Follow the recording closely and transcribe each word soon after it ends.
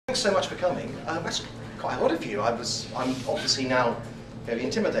Thanks so much for coming. That's quite a lot of you. I'm obviously now very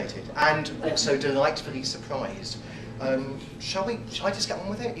intimidated and also delightfully surprised. Shall I just get on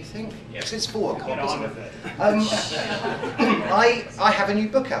with it, you think? Yes. It's 4 o'clock, isn't it? I have a new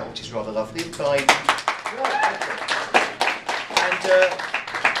book out, which is rather lovely, by... And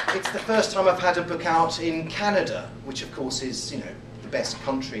it's the first time I've had a book out in Canada, which of course is, you know, the best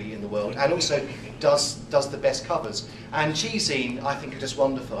country in the world, and also does the best covers. And G-Zine, I think, are just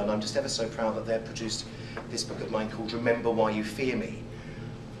wonderful, and I'm just ever so proud that they've produced this book of mine called Remember Why You Fear Me.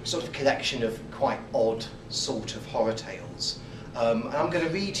 Sort of collection of quite odd sort of horror tales. And I'm going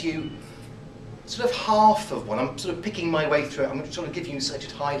to read you sort of half of one. I'm sort of picking my way through it. I'm going to sort of give you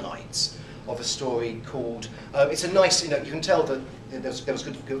selected highlights of a story called, it's a nice, you know, you can tell that there was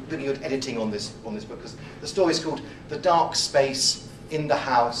really good editing on this book, because the story is called The Dark Space in the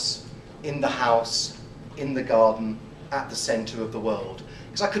House, in the House, in the Garden, at the Centre of the World.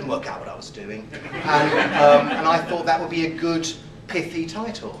 Because I couldn't work out what I was doing. And I thought that would be a good, pithy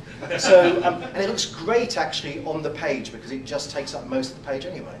title. So, and it looks great actually on the page because it just takes up most of the page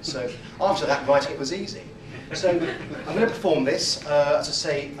anyway. So after that, writing it was easy. So I'm going to perform this, as I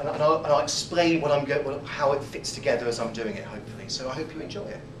say, and I'll explain what how it fits together as I'm doing it, hopefully. So I hope you enjoy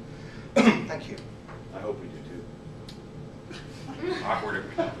it. Thank you. I hope we do too. Awkward.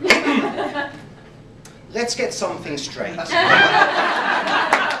 Let's get something straight.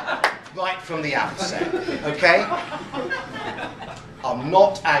 Right from the outset, okay? I'm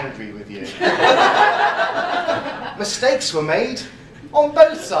not angry with you. Mistakes were made on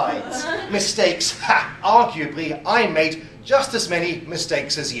both sides. Mistakes, arguably, I made just as many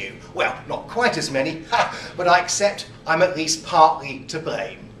mistakes as you. Well, not quite as many, but I accept I'm at least partly to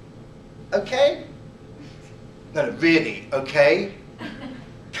blame. Okay? No, really, okay?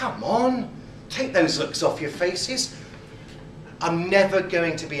 Come on, take those looks off your faces. I'm never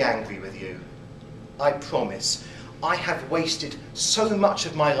going to be angry with you. I promise. I have wasted so much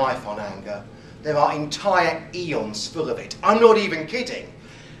of my life on anger. There are entire eons full of it. I'm not even kidding.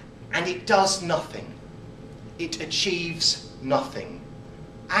 And it does nothing. It achieves nothing.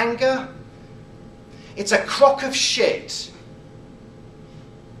 Anger? It's a crock of shit.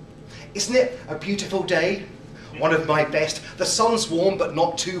 Isn't it a beautiful day? One of my best. The sun's warm, but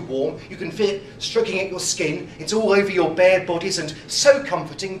not too warm. You can feel it stroking at your skin. It's all over your bare bodies and so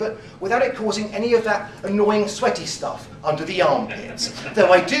comforting, but without it causing any of that annoying sweaty stuff under the armpits. Though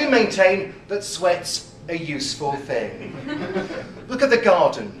I do maintain that sweat's a useful thing. Look at the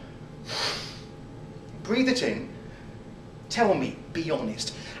garden. Breathe it in. Tell me, be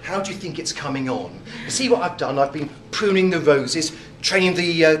honest, how do you think it's coming on? You see what I've done? I've been pruning the roses, training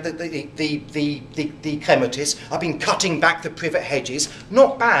the clematis. I've been cutting back the privet hedges.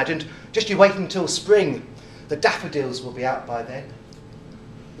 Not bad, and just you wait until spring. The daffodils will be out by then.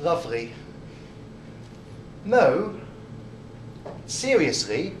 Lovely. No.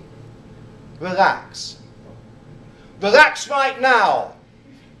 Seriously. Relax. Relax right now.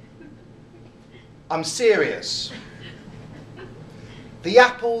 I'm serious. The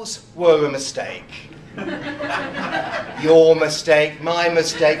apples were a mistake. Your mistake, my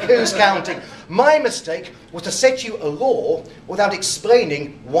mistake, who's counting? My mistake was to set you a law without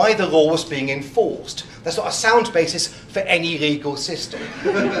explaining why the law was being enforced. That's not a sound basis for any legal system.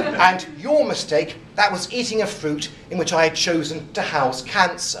 And your mistake, that was eating a fruit in which I had chosen to house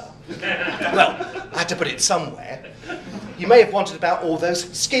cancer. Well, I had to put it somewhere. You may have wondered about all those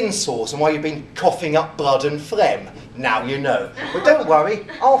skin sores and why you've been coughing up blood and phlegm. Now you know. But don't worry,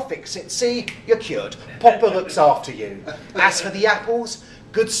 I'll fix it. See, you're cured. Popper looks after you. As for the apples,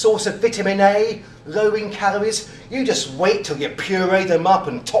 good source of vitamin A, low in calories. You just wait till you puree them up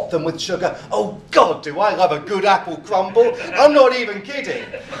and top them with sugar. Oh God, do I love a good apple crumble. I'm not even kidding.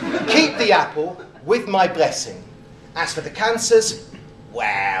 Keep the apple with my blessing. As for the cancers,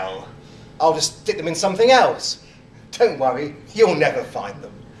 well, I'll just stick them in something else. Don't worry, you'll never find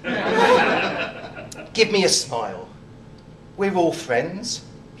them. Give me a smile. We're all friends.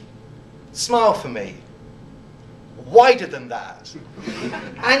 Smile for me. Wider than that.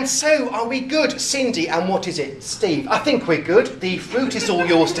 And so, are we good? Cindy, and what is it? Steve, I think we're good. The fruit is all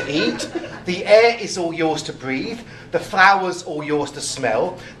yours to eat. The air is all yours to breathe. The flowers all yours to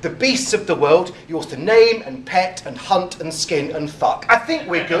smell. The beasts of the world yours to name and pet and hunt and skin and fuck. I think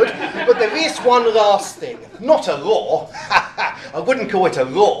we're good, but there is one last thing. Not a law. I wouldn't call it a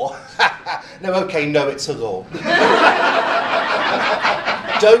law. No, okay, no, it's a law.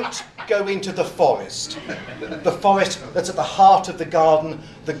 Don't go into the forest. The forest that's at the heart of the garden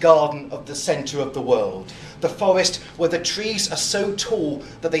of the centre of the world. The forest where the trees are so tall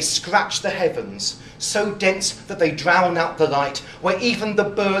that they scratch the heavens, so dense that they drown out the light, where even the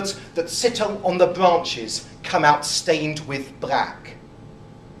birds that sit on the branches come out stained with black.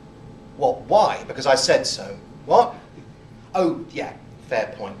 What, why? Because I said so. What? Oh, yeah,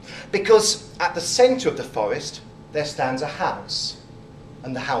 fair point. Because at the centre of the forest there stands a house,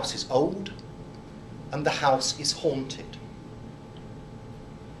 and the house is old, and the house is haunted.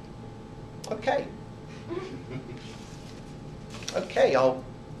 Okay. Okay, I'll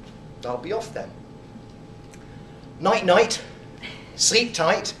be off then. Night night, sleep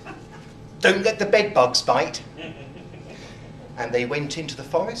tight, don't let the bed bugs bite. And they went into the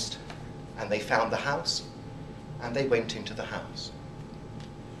forest, and they found the house, and they went into the house.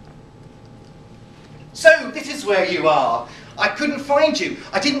 So, this is where you are. I couldn't find you.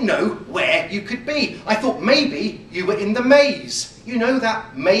 I didn't know where you could be. I thought maybe you were in the maze. You know,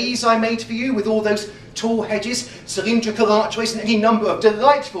 that maze I made for you with all those tall hedges, cylindrical archways, and any number of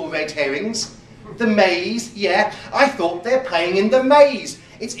delightful red herrings. The maze, yeah. I thought they're playing in the maze.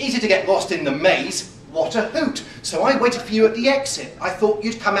 It's easy to get lost in the maze. What a hoot. So I waited for you at the exit. I thought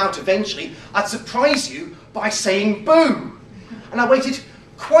you'd come out eventually. I'd surprise you by saying boo. And I waited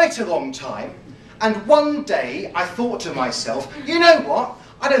quite a long time. And one day I thought to myself, you know what?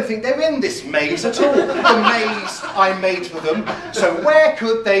 I don't think they're in this maze at all. The maze I made for them. So where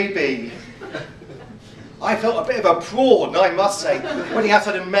could they be? I felt a bit of a prawn, I must say, waiting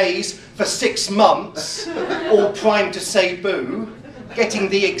outside a maze for 6 months, all primed to say boo, getting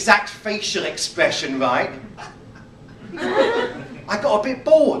the exact facial expression right. I got a bit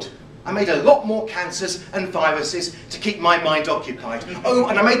bored. I made a lot more cancers and viruses to keep my mind occupied. Oh,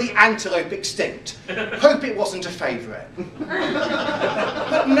 and I made the antelope extinct. Hope it wasn't a favourite.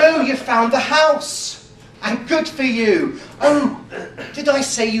 But no, you found the house. And good for you. Oh, did I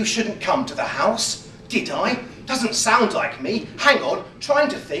say you shouldn't come to the house? Did I? Doesn't sound like me. Hang on, trying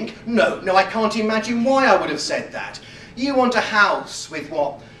to think. No, I can't imagine why I would have said that. You want a house with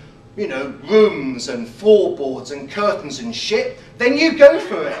what? You know, rooms and floorboards and curtains and shit, then you go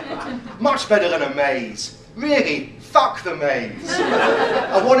for it. Much better than a maze. Really, fuck the maze.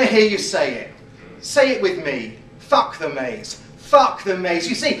 I want to hear you say it. Say it with me. Fuck the maze. Fuck the maze.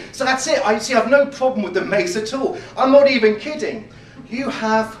 You see, so that's it. I've no problem with the maze at all. I'm not even kidding. You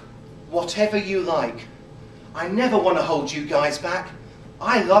have whatever you like. I never want to hold you guys back.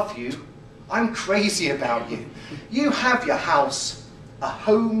 I love you. I'm crazy about you. You have your house, a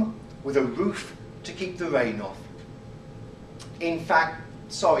home with a roof to keep the rain off. In fact,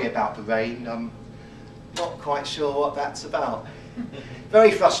 sorry about the rain, not quite sure what that's about. Very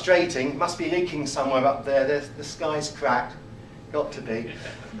frustrating, must be leaking somewhere up there, the sky's cracked, got to be.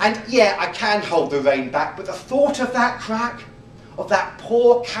 And yeah, I can hold the rain back, but the thought of that crack, of that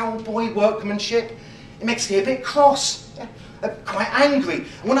poor cowboy workmanship, it makes me a bit cross, quite angry.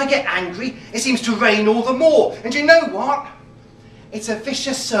 And when I get angry, it seems to rain all the more. And you know what? It's a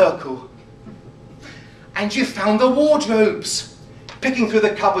vicious circle. And you found the wardrobes, picking through the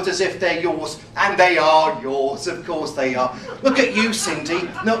cupboards as if they're yours. And they are yours, of course they are. Look at you, Cindy.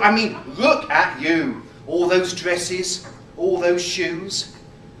 No, I mean, look at you. All those dresses, all those shoes,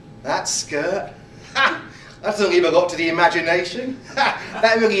 that skirt. Ha! That doesn't leave a lot to the imagination. Ha!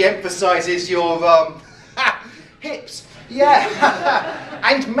 That really emphasises your hips. Yeah.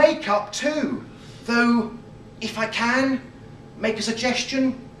 And makeup too. Though, if I can make a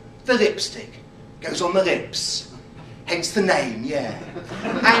suggestion, the lipstick goes on the lips. Hence the name, yeah.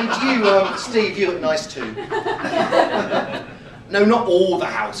 And you, Steve, you look nice too. No, not all the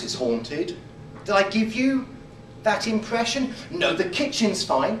house is haunted. Did I give you that impression? No, the kitchen's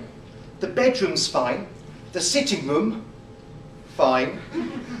fine. The bedroom's fine. The sitting room, fine.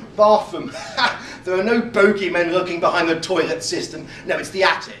 Bathroom, there are no bogeymen lurking behind the toilet system. No, it's the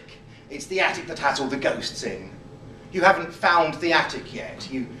attic. It's the attic that has all the ghosts in. You haven't found the attic yet.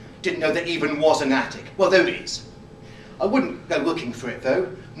 You didn't know there even was an attic. Well, there is. I wouldn't go looking for it,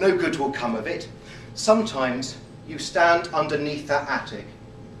 though. No good will come of it. Sometimes you stand underneath that attic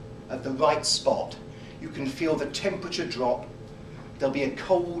at the right spot. You can feel the temperature drop. There'll be a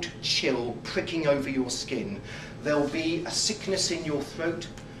cold chill pricking over your skin. There'll be a sickness in your throat.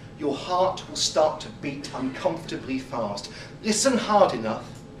 Your heart will start to beat uncomfortably fast. Listen hard enough.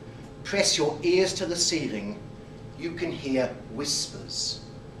 Press your ears to the ceiling. You can hear whispers.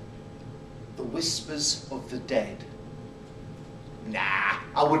 The whispers of the dead. Nah,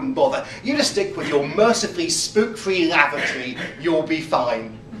 I wouldn't bother. You just stick with your mercifully spook-free lavatory. You'll be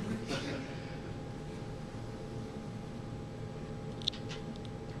fine.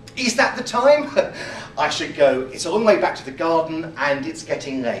 Is that the time? I should go. It's a long way back to the garden and it's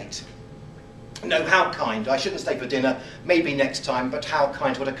getting late. No, how kind. I shouldn't stay for dinner. Maybe next time, but how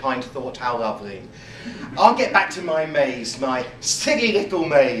kind, what a kind thought, how lovely. I'll get back to my maze, my silly little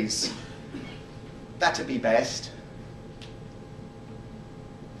maze. That'd be best.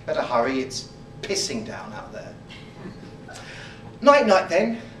 Better hurry, it's pissing down out there. Night night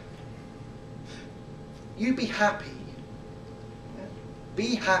then. You be happy.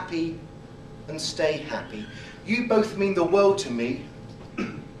 Be happy and stay happy. You both mean the world to me.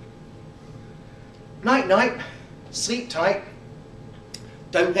 Night night, sleep tight.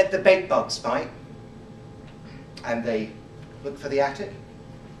 Don't let the bed bugs bite. And they look for the attic,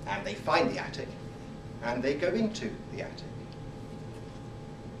 and they find the attic, and they go into the attic.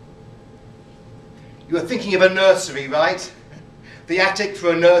 You were thinking of a nursery, right? The attic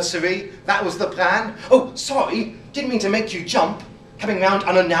for a nursery, that was the plan? Oh, sorry, didn't mean to make you jump. Coming round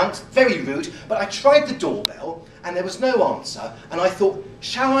unannounced, very rude, but I tried the doorbell and there was no answer, and I thought,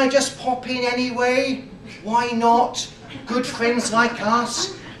 shall I just pop in anyway? Why not? Good friends like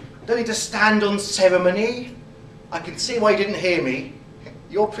us. Don't need to stand on ceremony. I can see why you didn't hear me.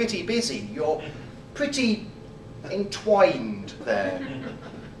 You're pretty busy. You're pretty entwined there.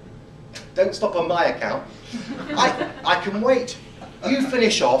 Don't stop on my account. I can wait. You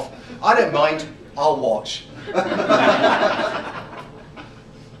finish off. I don't mind. I'll watch.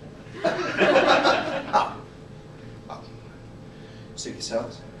 Suit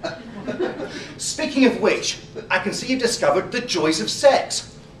yourselves. Speaking of which, I can see you've discovered the joys of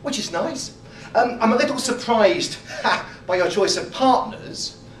sex, which is nice. I'm a little surprised by your choice of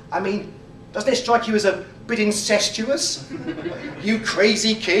partners. I mean, doesn't it strike you as a bit incestuous? You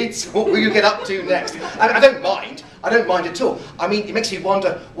crazy kids, what will you get up to next? I don't mind. I don't mind at all. I mean, it makes me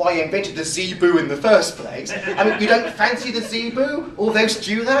wonder why you invented the zebu in the first place. I mean, you don't fancy the zebu? All those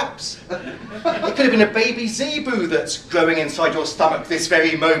dewlaps? It could have been a baby zebu that's growing inside your stomach this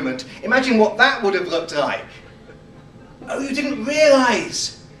very moment. Imagine what that would have looked like. Oh, you didn't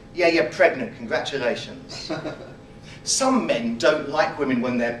realise? Yeah, you're pregnant. Congratulations. Some men don't like women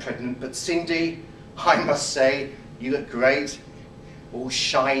when they're pregnant, but Cindy, I must say, you look great. All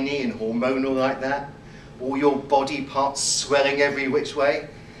shiny and hormonal like that. All your body parts swelling every which way.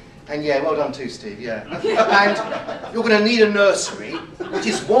 And yeah, well done too, Steve, yeah. And you're going to need a nursery, which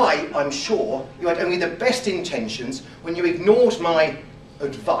is why I'm sure you had only the best intentions when you ignored my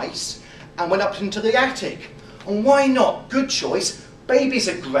advice and went up into the attic. And why not? Good choice. Babies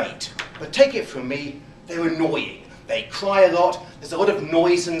are great, but take it from me, they're annoying. They cry a lot, there's a lot of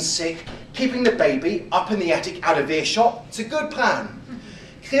noise and sick. Keeping the baby up in the attic out of earshot, it's a good plan.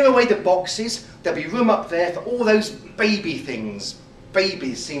 Clear away the boxes, there'll be room up there for all those baby things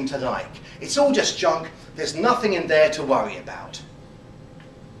babies seem to like. It's all just junk, there's nothing in there to worry about.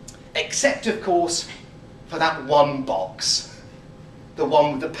 Except, of course, for that one box. The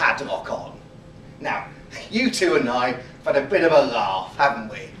one with the padlock on. Now, you two and I have had a bit of a laugh,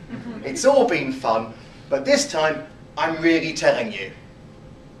 haven't we? It's all been fun, but this time, I'm really telling you.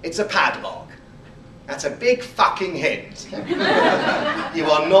 It's a padlock. That's a big fucking hint. You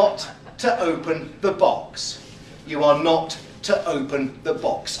are not to open the box. You are not to open the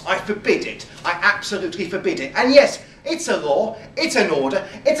box. I forbid it. I absolutely forbid it. And yes, it's a law, it's an order,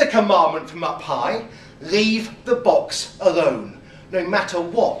 it's a commandment from up high. Leave the box alone, no matter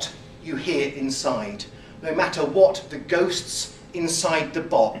what you hear inside, no matter what the ghosts inside the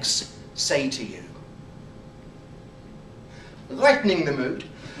box say to you. Lightening the mood.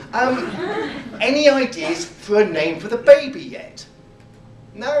 Any ideas for a name for the baby yet?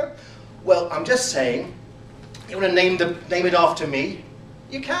 No? Well, I'm just saying, you want to name it after me?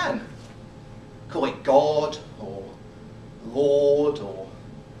 You can. Call it God, or Lord, or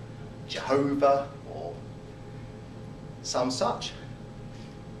Jehovah, or some such.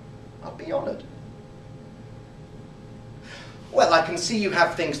 I'll be honoured. Well, I can see you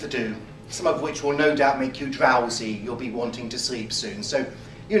have things to do, some of which will no doubt make you drowsy. You'll be wanting to sleep soon. So,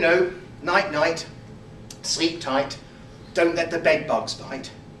 you know, night-night, sleep tight, don't let the bed bugs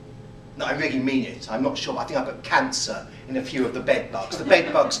bite. No, I really mean it. I'm not sure. I think I've got cancer in a few of the bed bugs. The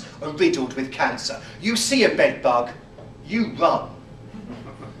bed bugs are riddled with cancer. You see a bed bug, you run.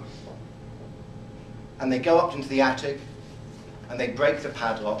 And they go up into the attic, and they break the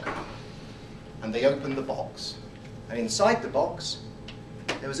padlock, and they open the box. And inside the box,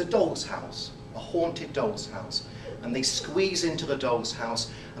 there was a doll's house, a haunted doll's house. And they squeeze into the doll's house,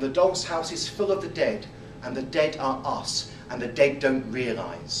 and the doll's house is full of the dead, and the dead are us, and the dead don't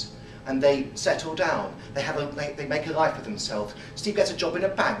realise. And they settle down. They make a life for themselves. Steve gets a job in a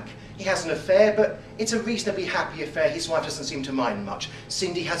bank. He has an affair, but it's a reasonably happy affair. His wife doesn't seem to mind much.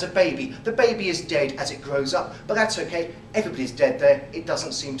 Cindy has a baby. The baby is dead as it grows up, but that's okay. Everybody's dead there. It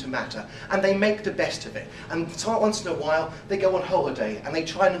doesn't seem to matter. And they make the best of it. And once in a while, they go on holiday and they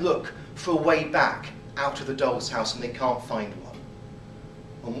try and look for a way back out of the doll's house, and they can't find one.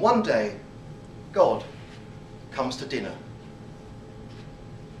 And one day, God comes to dinner.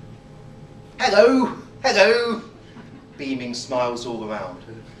 Hello, hello, beaming smiles all around.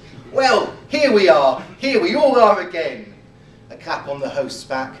 Well, here we are, here we all are again. A clap on the host's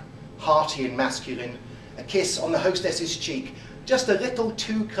back, hearty and masculine, a kiss on the hostess's cheek, just a little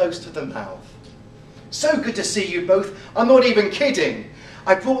too close to the mouth. So good to see you both, I'm not even kidding.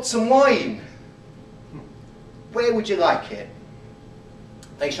 I brought some wine. Where would you like it?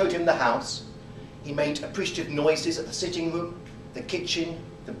 They showed him the house. He made appreciative noises at the sitting room, the kitchen,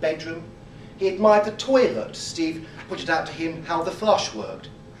 the bedroom. He admired the toilet. Steve pointed out to him how the flush worked.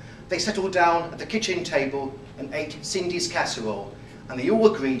 They settled down at the kitchen table and ate Cindy's casserole, and they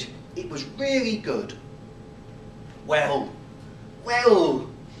all agreed it was really good. Well,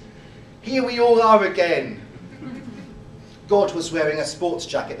 here we all are again. God was wearing a sports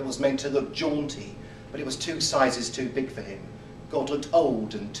jacket that was meant to look jaunty, but it was 2 sizes too big for him. God looked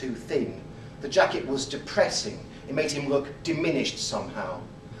old and too thin. The jacket was depressing. It made him look diminished somehow.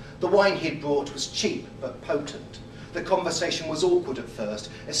 The wine he'd brought was cheap but potent. The conversation was awkward at first,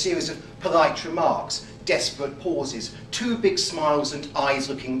 a series of polite remarks, desperate pauses, 2 big smiles and eyes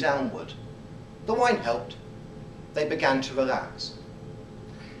looking downward. The wine helped. They began to relax.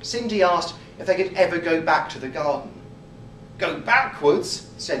 Cindy asked if they could ever go back to the garden. Go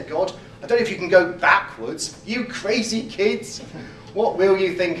backwards, said God. I don't know if you can go backwards. You crazy kids. What will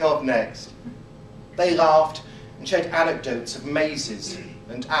you think of next? They laughed and shared anecdotes of mazes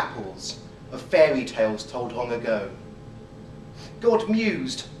and apples, of fairy tales told long ago. God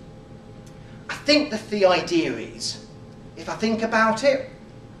mused. I think that the idea is, if I think about it,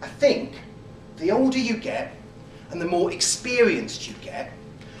 I think the older you get and the more experienced you get,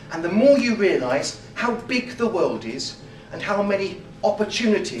 and the more you realise how big the world is and how many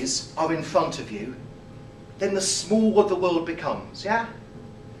opportunities are in front of you, then the smaller the world becomes, yeah?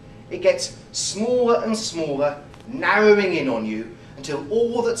 It gets smaller and smaller, narrowing in on you until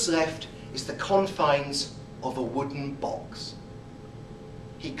all that's left is the confines of a wooden box.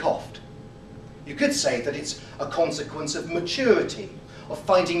 He coughed. You could say that it's a consequence of maturity, of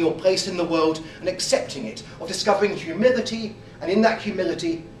finding your place in the world and accepting it, of discovering humility, and in that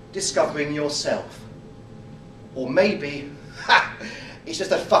humility, discovering yourself. Or maybe, it's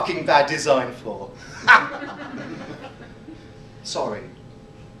just a fucking bad design flaw. Sorry.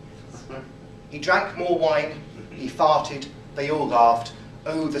 He drank more wine, he farted, they all laughed.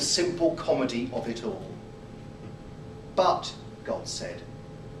 Oh, the simple comedy of it all. But, God said,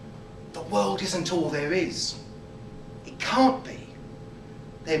 the world isn't all there is. It can't be.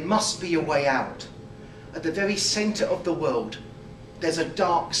 There must be a way out. At the very centre of the world, there's a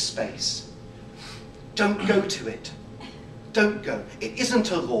dark space. Don't go to it. Don't go. It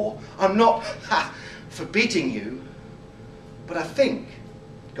isn't a law. I'm not forbidding you. But I think,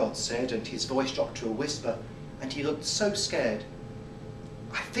 God said, and his voice dropped to a whisper, and he looked so scared.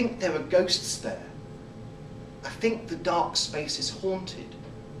 I think there are ghosts there. I think the dark space is haunted.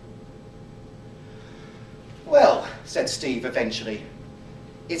 Well, said Steve eventually,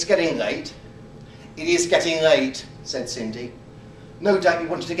 it's getting late. It is getting late, said Cindy. No doubt you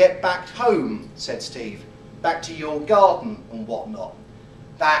wanted to get back home, said Steve. Back to your garden and whatnot.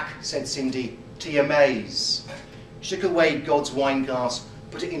 Back, said Cindy, to your maze. Shook away God's wine glass,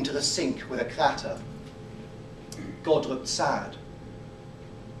 put it into the sink with a clatter. God looked sad.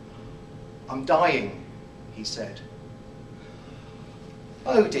 I'm dying, he said.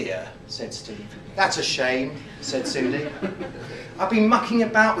 Oh dear, said Steve. That's a shame, said Cindy. I've been mucking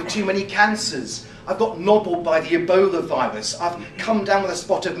about with too many cancers. I've got nobbled by the Ebola virus. I've come down with a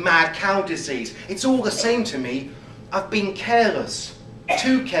spot of mad cow disease. It's all the same to me. I've been careless,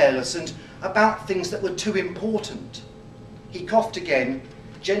 too careless, and about things that were too important. He coughed again,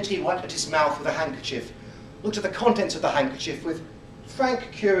 gently wiped at his mouth with a handkerchief, looked at the contents of the handkerchief with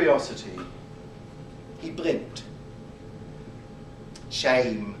frank curiosity. He blinked.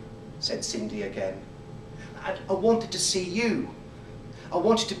 Shame, said Cindy again. I wanted to see you. I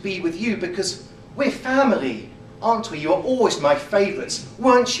wanted to be with you because we're family, aren't we? You're always my favourites,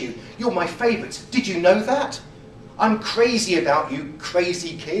 weren't you? You're my favourites. Did you know that? I'm crazy about you,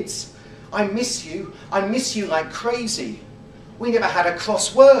 crazy kids. I miss you like crazy. We never had a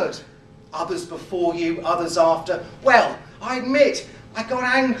cross word. Others before you, others after. Well, I admit, I got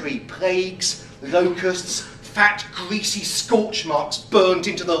angry. Plagues, locusts, fat, greasy scorch marks burnt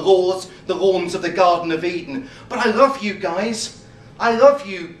into the lawns of the Garden of Eden. But I love you guys. I love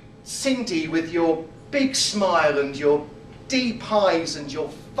you, Cindy, with your big smile and your deep eyes and your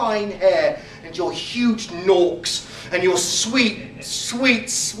fine hair and your huge norks and your sweet, sweet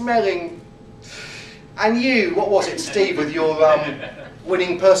smelling. And you, what was it, Steve, with your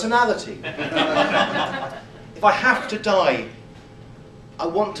winning personality? If I have to die, I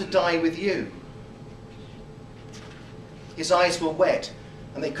want to die with you. His eyes were wet,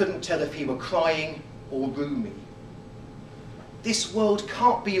 and they couldn't tell if he were crying or roomy. This world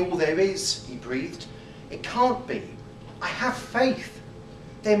can't be all there is, he breathed. It can't be. I have faith.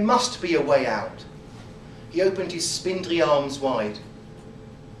 There must be a way out. He opened his spindly arms wide.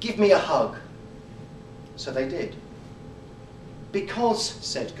 Give me a hug. So they did. Because,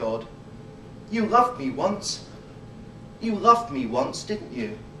 said God, you loved me once. You loved me once, didn't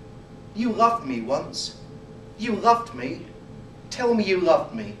you? You loved me once. You loved me. Tell me you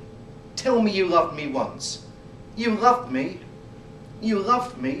loved me. Tell me you loved me once. You loved me. You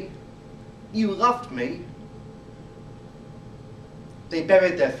loved me. You loved me. They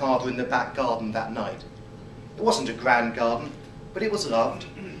buried their father in the back garden that night. It wasn't a grand garden, but it was loved,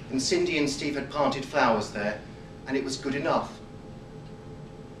 and Cindy and Steve had planted flowers there, and it was good enough.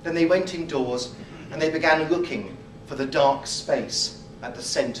 Then they went indoors, and they began looking for the dark space at the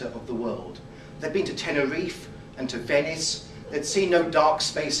centre of the world. They'd been to Tenerife and to Venice. They'd seen no dark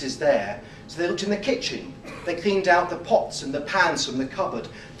spaces there, so they looked in the kitchen. They cleaned out the pots and the pans from the cupboard.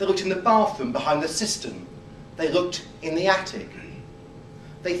 They looked in the bathroom behind the cistern. They looked in the attic.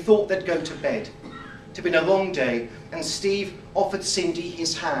 They thought they'd go to bed. It had been a long day, and Steve offered Cindy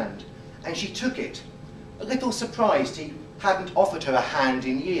his hand, and she took it, a little surprised he hadn't offered her a hand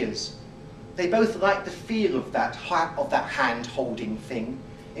in years. They both liked the feel of that hand-holding thing.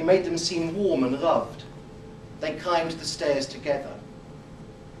 It made them seem warm and loved. They climbed the stairs together.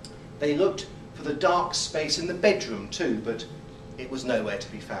 They looked for the dark space in the bedroom too, but it was nowhere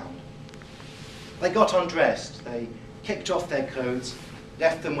to be found. They got undressed. They kicked off their clothes,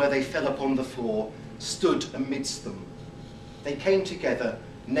 left them where they fell upon the floor, stood amidst them. They came together,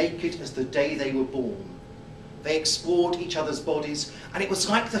 naked as the day they were born. They explored each other's bodies, and it was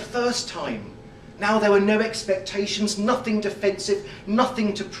like the first time. Now there were no expectations, nothing defensive,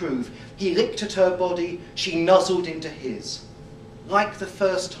 nothing to prove. He licked at her body, she nuzzled into his. Like the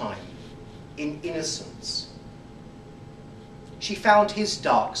first time, in innocence. She found his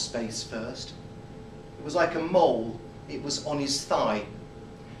dark space first. It was like a mole, it was on his thigh.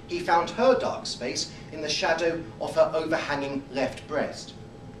 He found her dark space in the shadow of her overhanging left breast.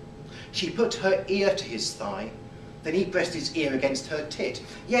 She put her ear to his thigh, then he pressed his ear against her tit.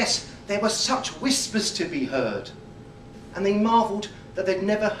 Yes, there were such whispers to be heard, and they marvelled that they'd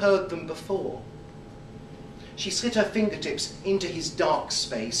never heard them before. She slid her fingertips into his dark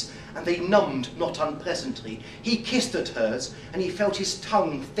space, and they numbed not unpleasantly. He kissed at hers, and he felt his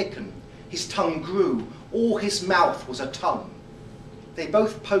tongue thicken. His tongue grew. All his mouth was a tongue. They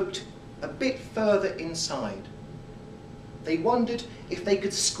both poked a bit further inside. They wondered if they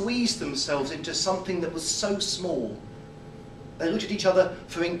could squeeze themselves into something that was so small. They looked at each other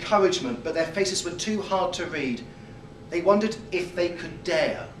for encouragement, but their faces were too hard to read. They wondered if they could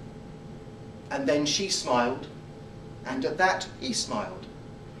dare. And then she smiled, and at that he smiled.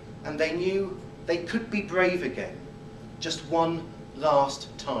 And they knew they could be brave again, just one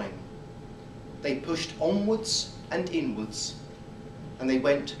last time. They pushed onwards and inwards, and they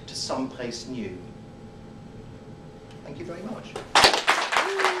went to someplace new. Thank you very much.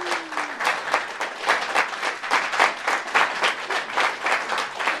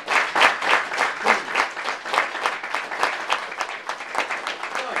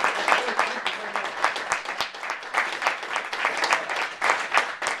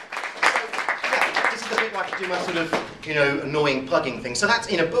 Do my sort of, annoying plugging thing. So that's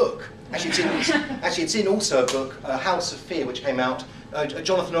in a book. Actually, it's in also a book, House of Fear, which came out.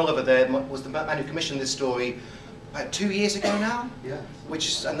 Jonathan Oliver there was the man who commissioned this story about 2 years ago now. Yeah.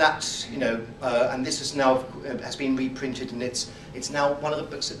 And this is now has been reprinted, and it's now one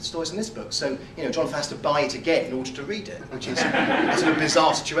of the stories in this book. So Jonathan has to buy it again in order to read it, which is a sort of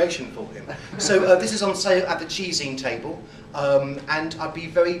bizarre situation for him. So this is on sale at the cheesing table, and I'd be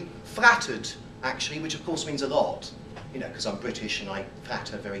very flattered, actually, which of course means a lot, because I'm British and I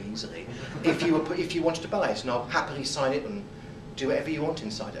flatter very easily, if you wanted to buy it, and I'll happily sign it and do whatever you want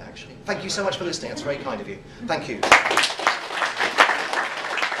inside it, actually. Thank you so much for listening. That's very kind of you. Thank you.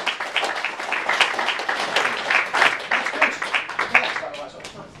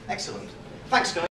 Excellent. Thanks, guys.